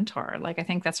being a mentor. Like, I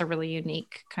think that's a really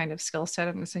unique kind of skill set,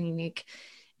 and it's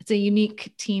a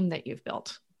unique team that you've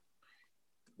built.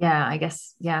 Yeah, I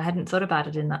guess. Yeah, I hadn't thought about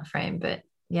it in that frame, but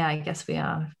yeah, I guess we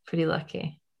are pretty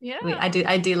lucky. Yeah,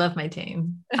 I do love my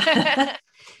team.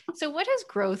 So what has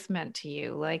growth meant to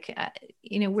you? Like,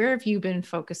 where have you been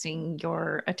focusing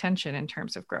your attention in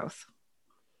terms of growth?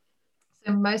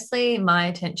 So mostly my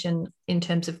attention in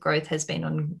terms of growth has been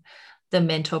on the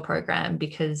mentor program,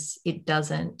 because it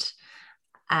doesn't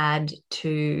add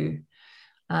to,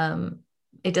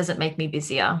 it doesn't make me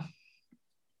busier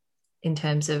in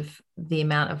terms of the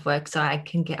amount of work. So I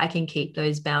can keep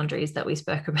those boundaries that we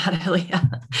spoke about earlier,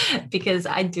 because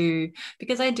I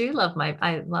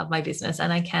love my business,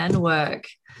 and I can work,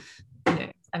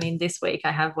 I mean, this week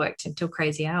I have worked until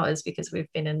crazy hours because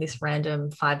we've been in this random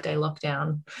 5-day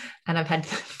lockdown, and I've had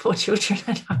 4 children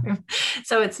at home.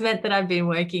 So it's meant that I've been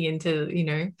working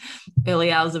into,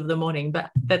 early hours of the morning, but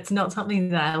that's not something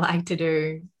that I like to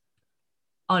do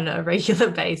on a regular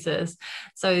basis.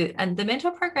 So, and the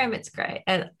mentor program, it's great.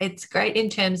 And it's great in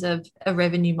terms of a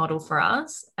revenue model for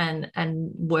us and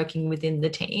working within the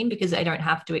team, because I don't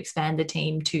have to expand the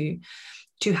team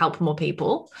to help more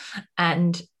people.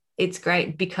 And it's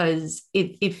great because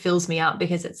it fills me up,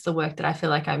 because it's the work that I feel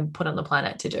like I'm put on the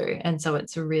planet to do. And so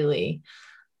it's really,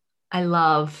 I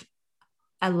love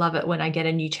it when I get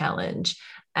a new challenge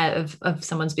of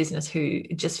someone's business who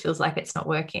just feels like it's not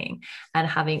working,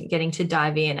 and getting to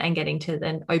dive in and getting to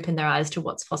then open their eyes to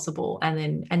what's possible,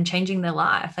 and changing their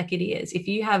life. Like, it is, if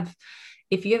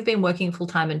if you have been working full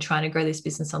time and trying to grow this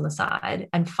business on the side,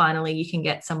 and finally you can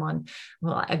get someone,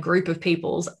 well, a group of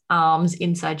people's arms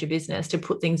inside your business to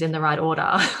put things in the right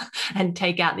order and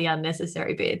take out the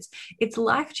unnecessary bits, it's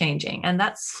life-changing. And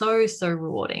that's so, so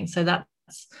rewarding. So that's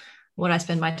what I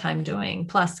spend my time doing,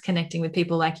 plus connecting with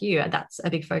people like you. That's a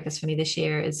big focus for me this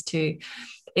year, is to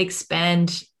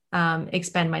expand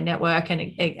my network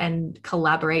and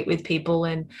collaborate with people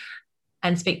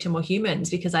and speak to more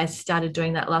humans, because I started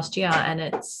doing that last year,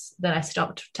 and then I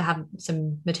stopped to have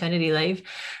some maternity leave,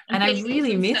 and I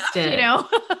really missed it.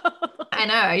 I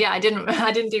know. Yeah. I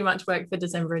didn't do much work for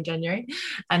December and January,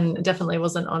 and definitely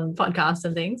wasn't on podcasts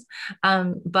and things.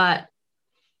 But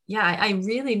yeah, I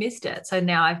really missed it. So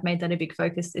now I've made that a big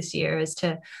focus this year, is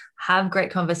to have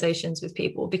great conversations with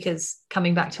people, because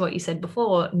coming back to what you said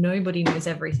before, nobody knows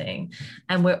everything,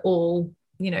 and we're all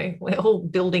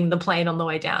building the plane on the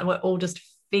way down. We're all just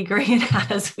figuring it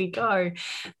out as we go,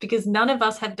 because none of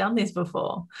us have done this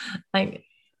before. Like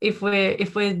if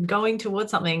we're going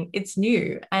towards something, it's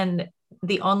new, and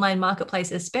the online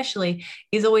marketplace especially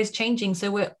is always changing.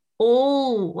 So we're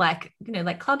all like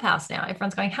Clubhouse now.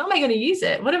 Everyone's going, how am I going to use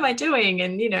it? What am I doing?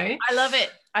 And I love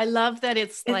it. I love that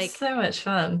it's like so much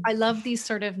fun. I love these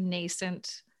sort of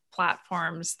nascent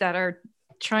platforms that are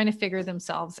trying to figure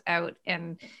themselves out,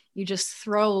 and you just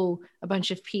throw a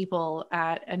bunch of people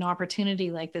at an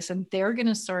opportunity like this, and they're going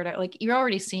to sort out, like, you're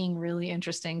already seeing really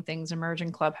interesting things emerge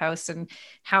in Clubhouse and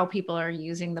how people are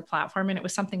using the platform. And it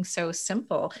was something so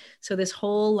simple. So this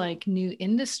whole like new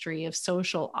industry of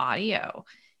social audio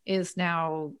is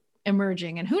now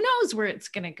emerging, and who knows where it's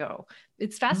going to go.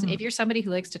 It's fascinating. If you're somebody who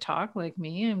likes to talk like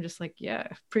me, I'm just like, yeah,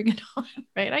 bring it on.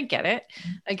 Right. I get it.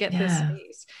 I get this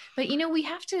space, but we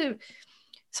have to,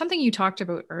 something you talked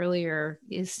about earlier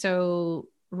is so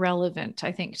relevant,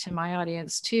 I think, to my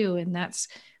audience too. And that's,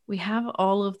 we have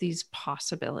all of these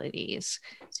possibilities.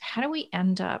 So how do we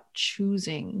end up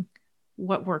choosing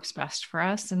what works best for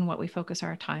us and what we focus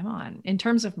our time on in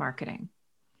terms of marketing?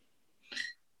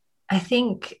 I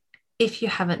think if you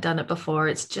haven't done it before,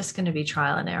 it's just going to be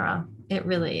trial and error. It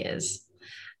really is.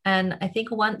 And I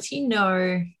think once and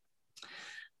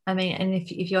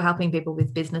if you're helping people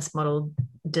with business model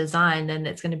design, then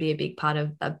it's going to be a big part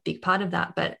of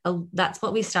that. But that's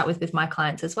what we start with my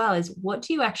clients as well, is what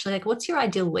do you actually like? What's your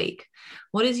ideal week?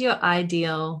 What is your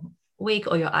ideal week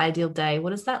or your ideal day? What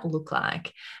does that look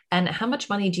like? And how much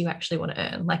money do you actually want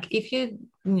to earn? Like if you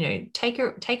take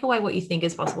away what you think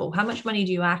is possible, how much money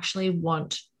do you actually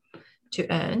want to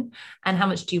earn, and how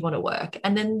much do you want to work?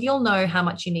 And then you'll know how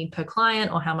much you need per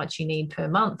client, or how much you need per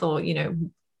month, or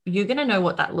you're going to know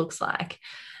what that looks like.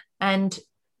 And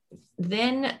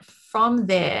then from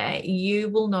there, you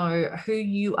will know who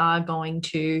you are going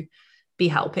to be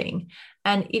helping.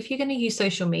 And if you're going to use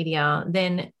social media,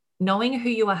 then knowing who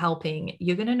you are helping,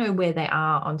 you're going to know where they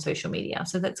are on social media.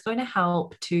 So that's going to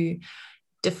help to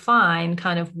define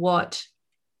kind of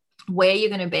where you're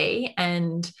going to be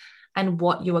and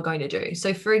what you are going to do.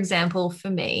 So for example, for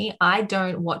me, I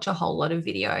don't watch a whole lot of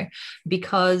video,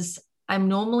 because I'm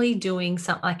normally doing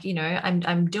something like,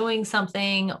 I'm doing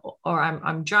something, or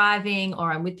I'm driving,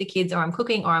 or I'm with the kids, or I'm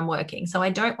cooking, or I'm working. So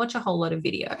I don't watch a whole lot of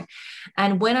video.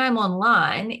 And when I'm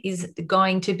online is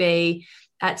going to be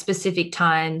at specific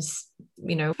times,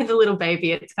 with a little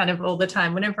baby, it's kind of all the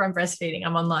time. Whenever I'm breastfeeding,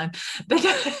 I'm online.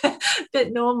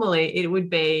 But normally it would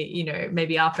be,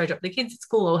 maybe after I drop the kids at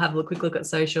school, I'll have a quick look at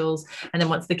socials. And then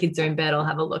once the kids are in bed, I'll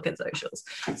have a look at socials.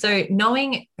 So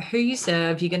knowing who you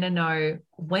serve, you're going to know,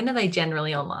 when are they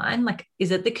generally online? Like,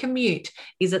 is it the commute?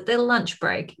 Is it their lunch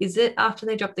break? Is it after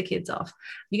they drop the kids off?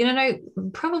 You're going to know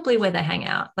probably where they hang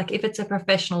out. Like if it's a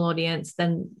professional audience,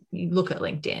 then you look at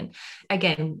LinkedIn.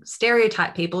 Again,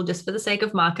 stereotype people just for the sake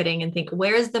of marketing and think,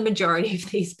 where is the majority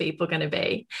of these people going to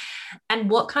be? And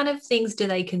what kind of things do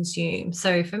they consume?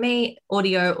 So for me,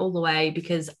 audio all the way,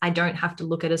 because I don't have to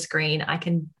look at a screen. I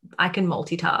can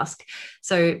multitask.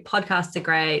 So podcasts are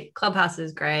great. Clubhouse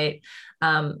is great.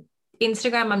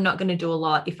 Instagram, I'm not going to do a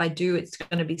lot. If I do, it's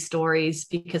going to be stories,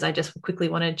 because I just quickly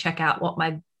want to check out what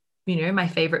my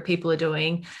favorite people are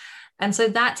doing. And so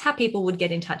that's how people would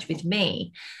get in touch with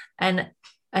me. And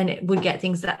it would get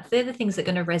things that they're the things that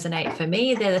are going to resonate for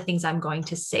me. They're the things I'm going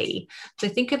to see. So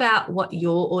think about what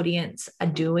your audience are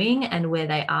doing and where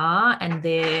they are, and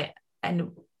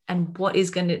what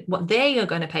they are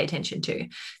going to pay attention to.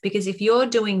 Because if you're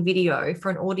doing video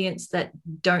for an audience that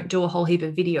don't do a whole heap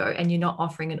of video, and you're not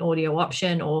offering an audio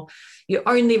option, or you're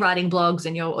only writing blogs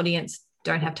and your audience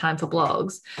don't have time for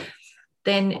blogs,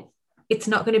 then it's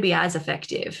not going to be as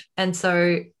effective. And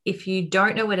so if you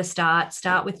don't know where to start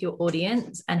with your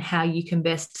audience and how you can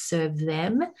best serve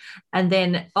them. And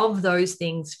then of those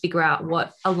things, figure out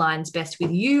what aligns best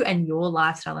with you and your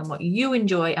lifestyle and what you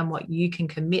enjoy and what you can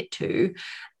commit to,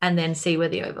 and then see where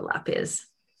the overlap is.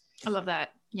 I love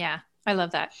that. Yeah, I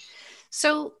love that.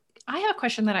 So I have a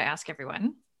question that I ask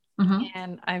everyone,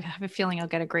 and I have a feeling I'll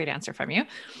get a great answer from you.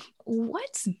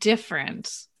 What's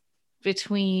different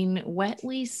between what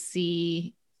we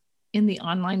see in the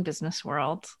online business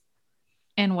world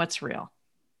and what's real?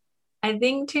 I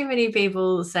think too many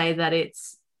people say that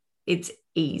it's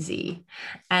easy,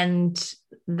 and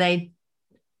I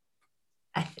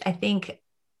think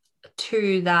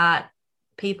too that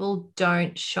people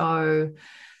don't show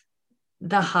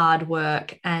the hard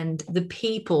work and the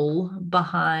people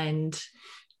behind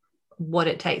what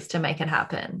it takes to make it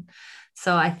happen.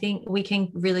 So I think we can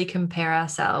really compare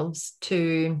ourselves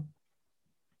to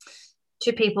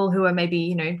people who are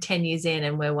maybe, 10 years in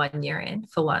and we're 1 year in,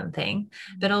 for one thing.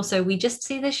 But also we just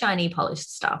see the shiny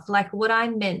polished stuff. Like what I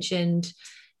mentioned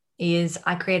is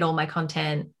I create all my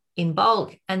content in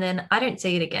bulk and then I don't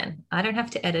see it again. I don't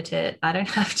have to edit it. I don't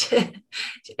have to,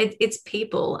 it's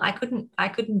people. I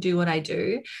couldn't do what I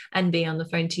do and be on the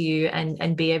phone to you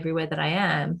and be everywhere that I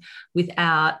am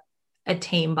without a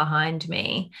team behind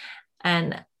me.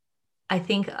 And I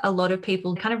think a lot of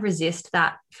people kind of resist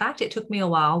that fact. It took me a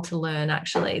while to learn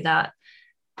actually that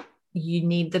you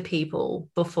need the people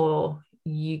before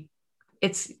you,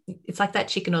 it's like that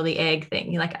chicken or the egg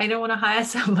thing. You're like, I don't want to hire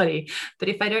somebody, but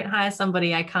if I don't hire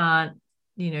somebody, I can't,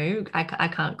 I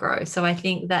can't grow. So I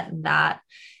think that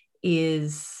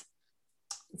is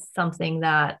something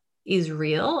that is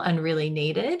real and really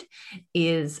needed,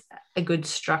 is a good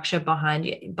structure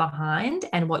behind,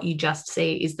 and what you just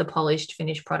see is the polished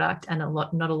finished product, and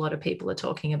not a lot of people are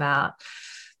talking about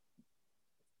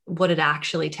what it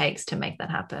actually takes to make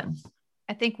that happen.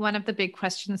 I think one of the big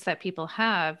questions that people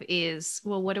have is,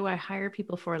 well, what do I hire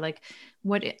people for? Like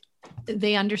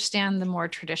they understand the more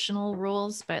traditional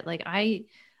rules, but like I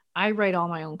write all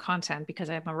my own content because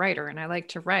I'm a writer and I like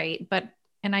to write,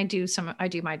 and I do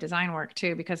my design work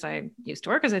too, because I used to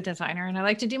work as a designer and I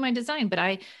like to do my design, but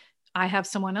I have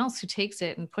someone else who takes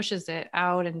it and pushes it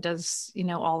out and does,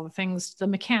 all the things, the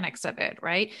mechanics of it,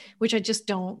 right? Which I just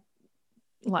don't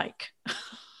like.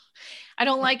 I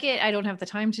don't like it. I don't have the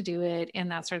time to do it and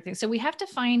that sort of thing. So we have to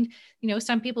find,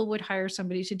 some people would hire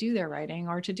somebody to do their writing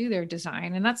or to do their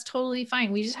design, and that's totally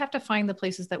fine. We just have to find the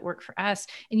places that work for us.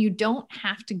 And you don't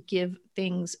have to give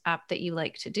things up that you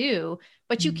like to do,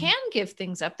 but you can give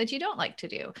things up that you don't like to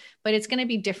do, but it's going to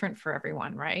be different for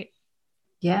everyone, right?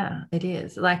 Yeah, it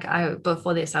is. Like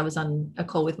before this, I was on a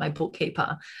call with my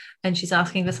bookkeeper and she's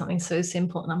asking for something so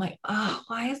simple. And I'm like, oh,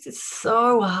 why is this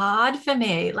so hard for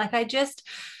me? Like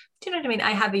do you know what I mean?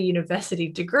 I have a university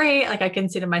degree. Like I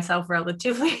consider myself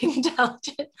relatively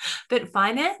intelligent, but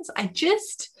finance, I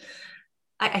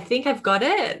think I've got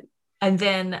it. And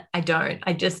then I don't.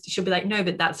 She'll be like, no,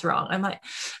 but that's wrong. I'm like,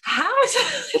 how is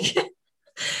it?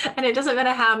 And it doesn't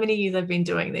matter how many years I've been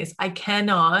doing this.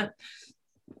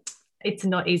 It's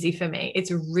not easy for me. It's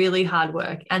really hard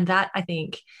work. And that, I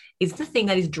think, is the thing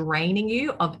that is draining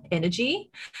you of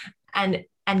energy. And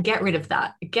get rid of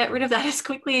that. Get rid of that as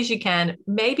quickly as you can,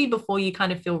 maybe before you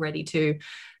kind of feel ready to,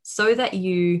 so that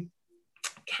you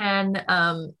can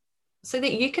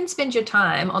spend your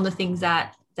time on the things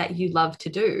that you love to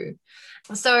do.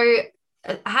 So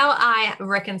how I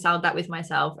reconciled that with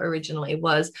myself originally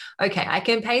was, okay, I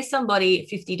can pay somebody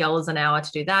 $50 an hour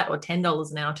to do that, or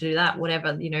 $10 an hour to do that,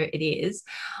 whatever, it is,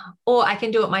 or I can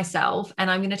do it myself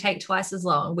and I'm going to take twice as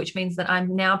long, which means that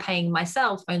I'm now paying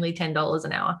myself only $10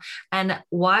 an hour. And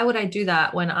why would I do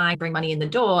that when I bring money in the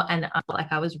door and I felt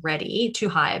like I was ready to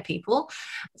hire people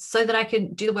so that I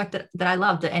could do the work that I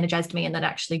loved, that energized me and that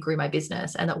actually grew my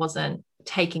business, and that wasn't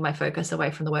taking my focus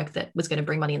away from the work that was going to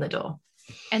bring money in the door.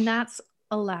 And that's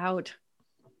allowed.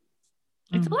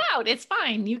 It's allowed. It's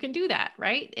fine. You can do that.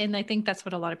 Right. And I think that's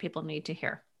what a lot of people need to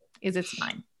hear, is it's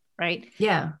fine. Right.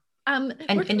 Yeah. And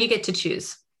you get to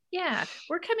choose. Yeah.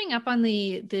 We're coming up on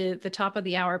the top of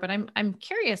the hour, but I'm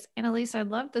curious, Annalise, I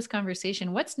love this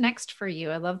conversation. What's next for you?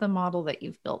 I love the model that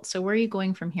you've built. So where are you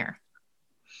going from here?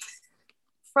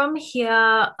 From here,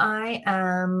 I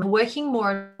am working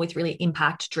more with really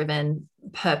impact-driven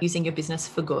purpose, using your business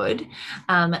for good.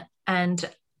 And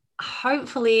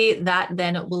hopefully that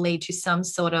then will lead to some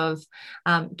sort of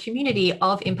community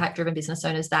of impact-driven business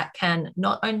owners that can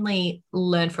not only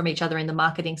learn from each other in the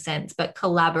marketing sense, but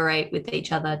collaborate with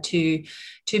each other to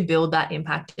build that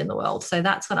impact in the world. So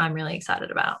that's what I'm really excited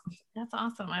about. That's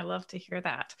awesome. I love to hear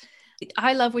that.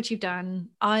 I love what you've done.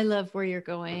 I love where you're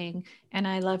going. And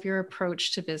I love your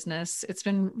approach to business. It's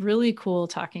been really cool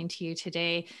talking to you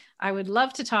today. I would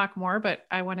love to talk more, but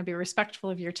I want to be respectful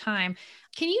of your time.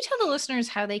 Can you tell the listeners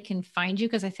how they can find you?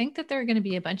 Because I think that there are going to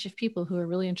be a bunch of people who are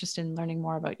really interested in learning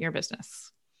more about your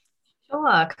business.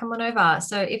 Sure, come on over.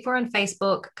 So if we're on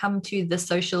Facebook, come to the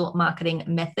Social Marketing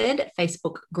Method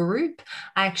Facebook group.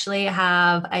 I actually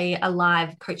have a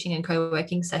live coaching and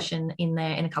co-working session in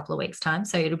there in a couple of weeks' time.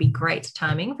 So it'll be great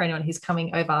timing for anyone who's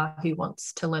coming over who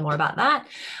wants to learn more about that.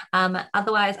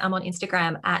 Otherwise, I'm on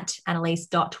Instagram at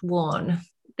annalise.warne.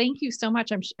 Thank you so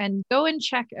much. And go and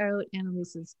check out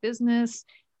Annalise's business.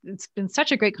 It's been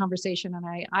such a great conversation, and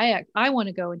I want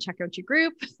to go and check out your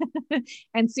group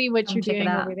and see what you're doing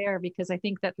over there, because I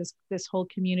think that this whole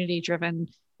community driven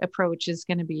approach is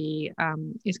going to be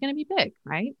big,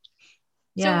 right?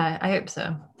 Yeah, I hope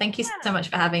so. Thank you so much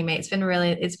for having me. It's been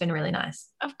really nice.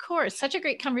 Of course, such a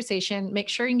great conversation. Make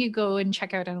sure you go and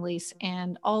check out Annalise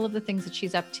and all of the things that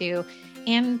she's up to.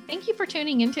 And thank you for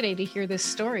tuning in today to hear this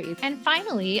story. And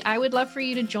finally, I would love for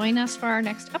you to join us for our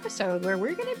next episode, where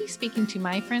we're going to be speaking to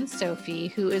my friend Sophie,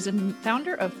 who is a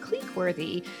founder of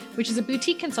Cliqueworthy, which is a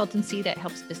boutique consultancy that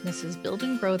helps businesses build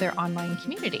and grow their online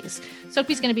communities.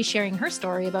 Sophie's going to be sharing her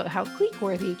story about how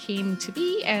Cliqueworthy came to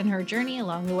be and her journey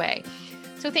along the way.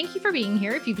 So thank you for being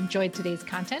here. If you've enjoyed today's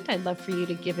content, I'd love for you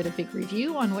to give it a big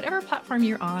review on whatever platform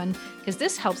you're on, because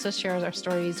this helps us share our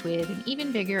stories with an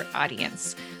even bigger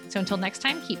audience. So until next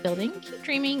time, keep building, keep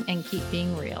dreaming, and keep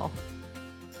being real.